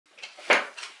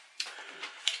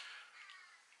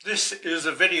This is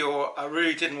a video I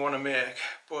really didn't want to make,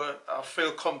 but I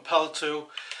feel compelled to.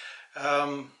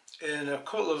 In a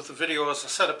couple of the videos I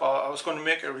said I was going to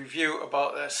make a review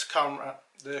about this camera,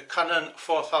 the Canon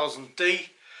 4000D,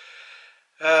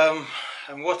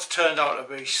 and what's turned out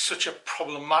to be such a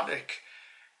problematic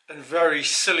and very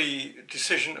silly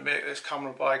decision to make this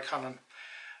camera by Canon.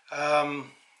 I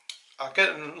get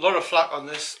a lot of flack on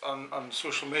this on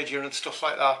social media and stuff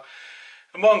like that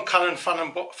among Canon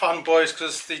fanboys,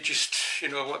 because they just, you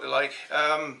know what they're like.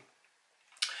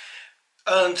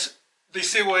 And they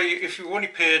say, well, if you only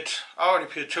paid, I only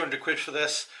paid 200 quid for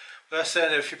this. They're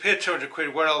saying, if you paid 200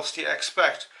 quid, what else do you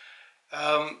expect?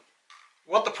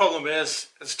 What the problem is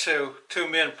two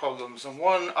main problems. And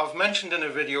one I've mentioned in a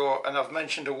video, and I've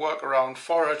mentioned a workaround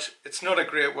for it. It's not a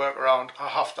great workaround, I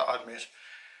have to admit.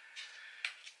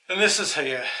 And this is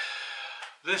here.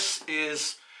 This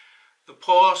is the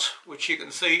port, which you can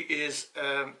see is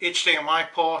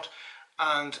HDMI port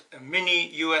and a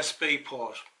mini USB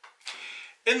port.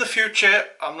 In the future,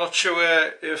 I'm not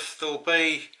sure if there'll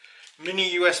be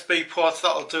mini USB ports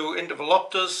that'll do interval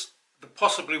opters. There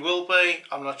possibly will be.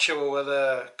 I'm not sure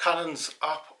whether Canon's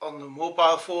app on the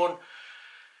mobile phone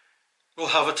will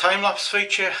have a time-lapse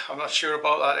feature. I'm not sure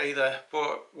about that either.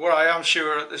 But what I am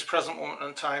sure at this present moment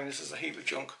in time, this is a heap of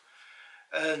junk.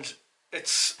 And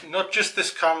it's not just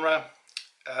this camera,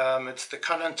 it's the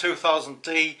Canon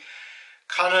 4000D,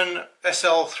 Canon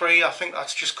SL3, I think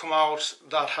that's just come out,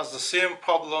 that has the same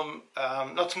problem,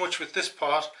 not so much with this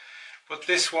part, but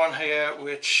this one here,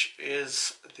 which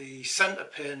is the center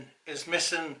pin, is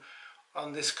missing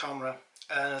on this camera.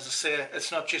 And as I say,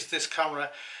 it's not just this camera,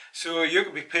 so you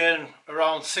could be paying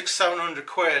around 600-700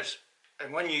 quid,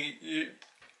 and when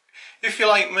if you're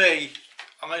like me,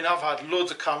 I mean, I've had loads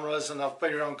of cameras and I've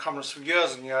been around cameras for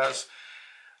years and years.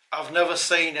 I've never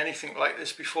seen anything like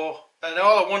this before. And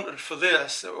all I wanted for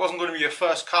this, it wasn't going to be a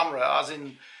first camera, as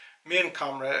in main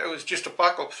camera, it was just a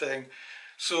backup thing.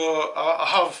 So I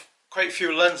have quite a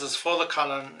few lenses for the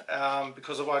Canon,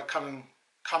 because I've had Canon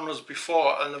cameras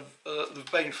before and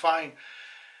they've been fine.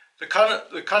 The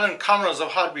Canon cameras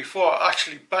I've had before are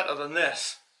actually better than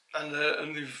this. And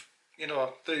they've, you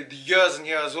know, the years and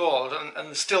years old, and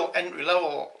they're still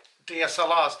entry-level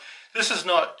DSLRs. This is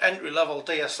not entry-level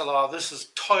DSLR, this is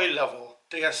toy-level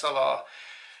DSLR.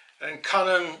 And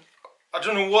Canon, I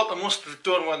don't know what they must have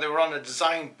done when they were on a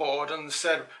design board, and they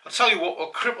said, I'll tell you what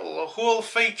will cripple the whole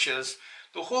features.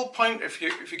 The whole point, if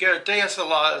you get a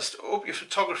DSLR, is to up your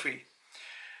photography.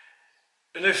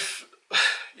 And if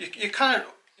you can't,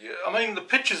 I mean, the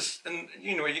pictures, and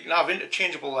you know, you can have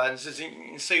interchangeable lenses, you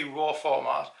can see RAW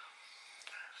format.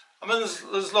 I mean,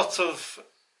 there's lots of,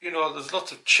 you know, there's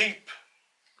lots of cheap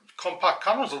compact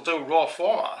cameras that'll do RAW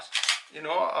format, you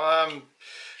know.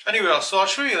 Anyway, so I'll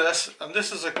show you this, and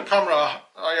this is a camera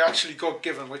I actually got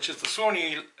given, which is the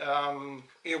Sony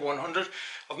A100.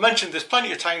 I've mentioned this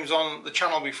plenty of times on the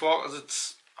channel before, because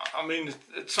it's, I mean,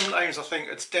 sometimes I think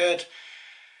it's dead.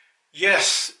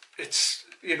 Yes, it's,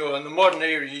 you know, in the modern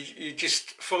era, you just,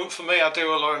 for me, I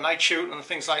do a lot of night shooting and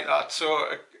things like that, so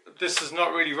this is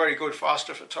not really very good for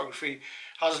astrophotography.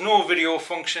 Has no video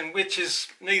function, which is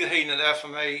neither here nor there for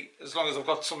me, as long as I've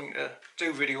got something to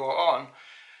do video on.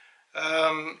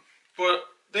 But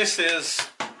this is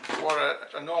what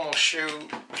a normal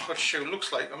cut shoe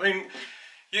looks like. I mean,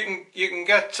 you can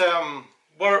get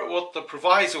what the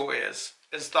proviso is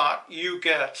that you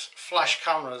get flash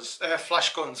cameras,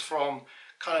 flash guns from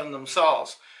Canon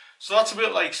themselves. So that's a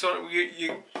bit like sort of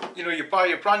you know, you buy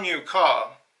a brand new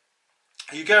car,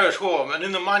 you get it home, and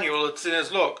in the manual it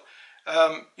says, look,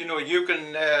 you know, you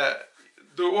can,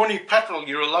 the only petrol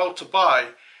you're allowed to buy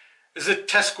is at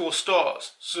Tesco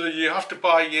stores. So you have to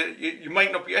buy, you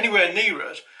might not be anywhere near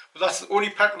it, but that's the only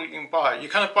petrol you can buy. You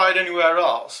can't buy it anywhere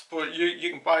else, but you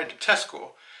can buy it at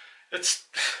Tesco. It's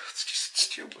just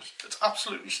stupid. It's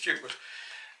absolutely stupid.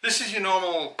 This is your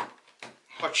normal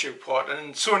hot shoe port,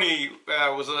 and Sony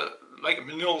was like a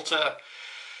Minolta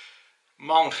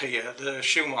mount here, the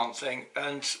shoe mount thing,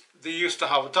 and they used to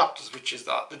have adapters, which is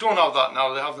that. They don't have that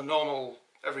now, they have the normal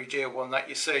everyday one that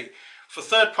you see. For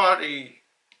third party,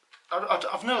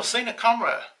 I've never seen a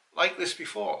camera like this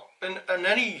before, and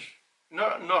any,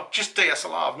 not just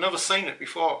DSLR, I've never seen it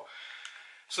before.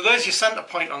 So there's your center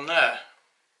point on there.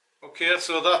 Okay,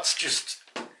 so that's just,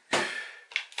 I'll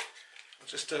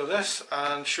just do this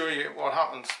and show you what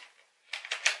happens.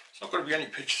 It's not going to be any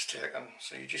pictures taken,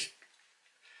 so you just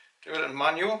do it in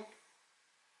manual.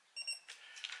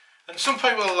 And some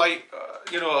people are like,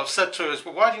 you know, have said to us,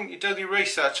 well, why didn't you do the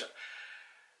research?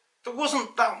 There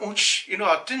wasn't that much, you know,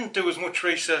 I didn't do as much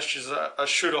research as I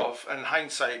should have in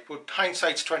hindsight, but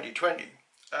hindsight's 2020.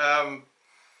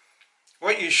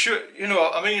 what you should, you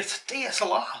know, I mean, it's a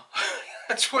DSLR.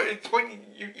 It's what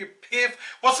you pay.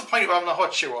 What's the point of having a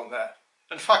hot shoe on there?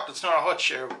 In fact, it's not a hot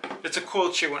shoe. It's a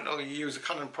cold shoe until you use a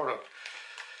Canon product.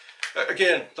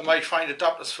 Again, they might find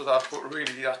adapters for that, but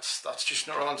really that's just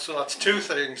not on. So that's two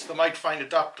things. They might find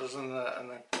adapters in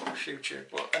the future.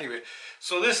 But anyway,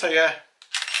 so this here,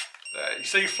 there, you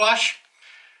see flash?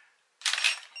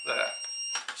 There.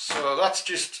 So that's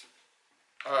just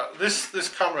this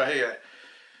camera here.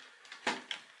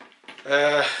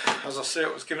 As I say,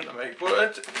 it was given to me,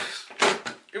 but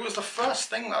it was the first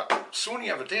thing that Sony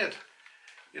ever did.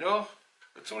 You know,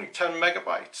 it's only 10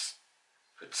 megabytes.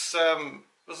 It's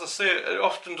as I say, it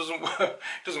often doesn't work. It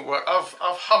doesn't work.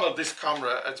 I've hammered this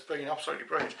camera. It's been absolutely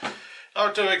brilliant. I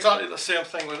would do exactly the same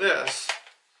thing with this,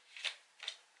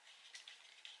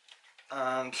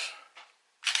 and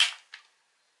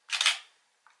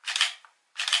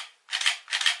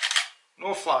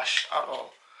no flash at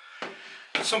all.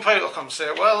 Some people come and say,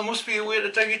 well, there must be a way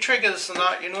to do your triggers and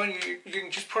that, you know, you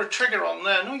can just put a trigger on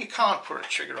there. No, you can't put a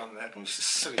trigger on there. It's just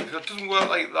silly. If it doesn't work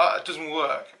like that, it doesn't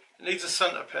work. It needs a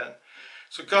center pin.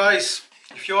 So guys,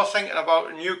 if you're thinking about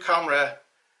a new camera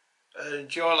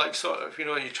and you're like sort of, you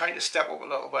know, you're trying to step up a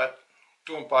little bit,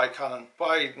 don't buy Canon.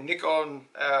 Buy Nikon,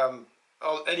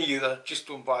 or any other, just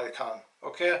don't buy the Canon.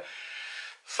 Okay?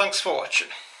 Thanks for watching.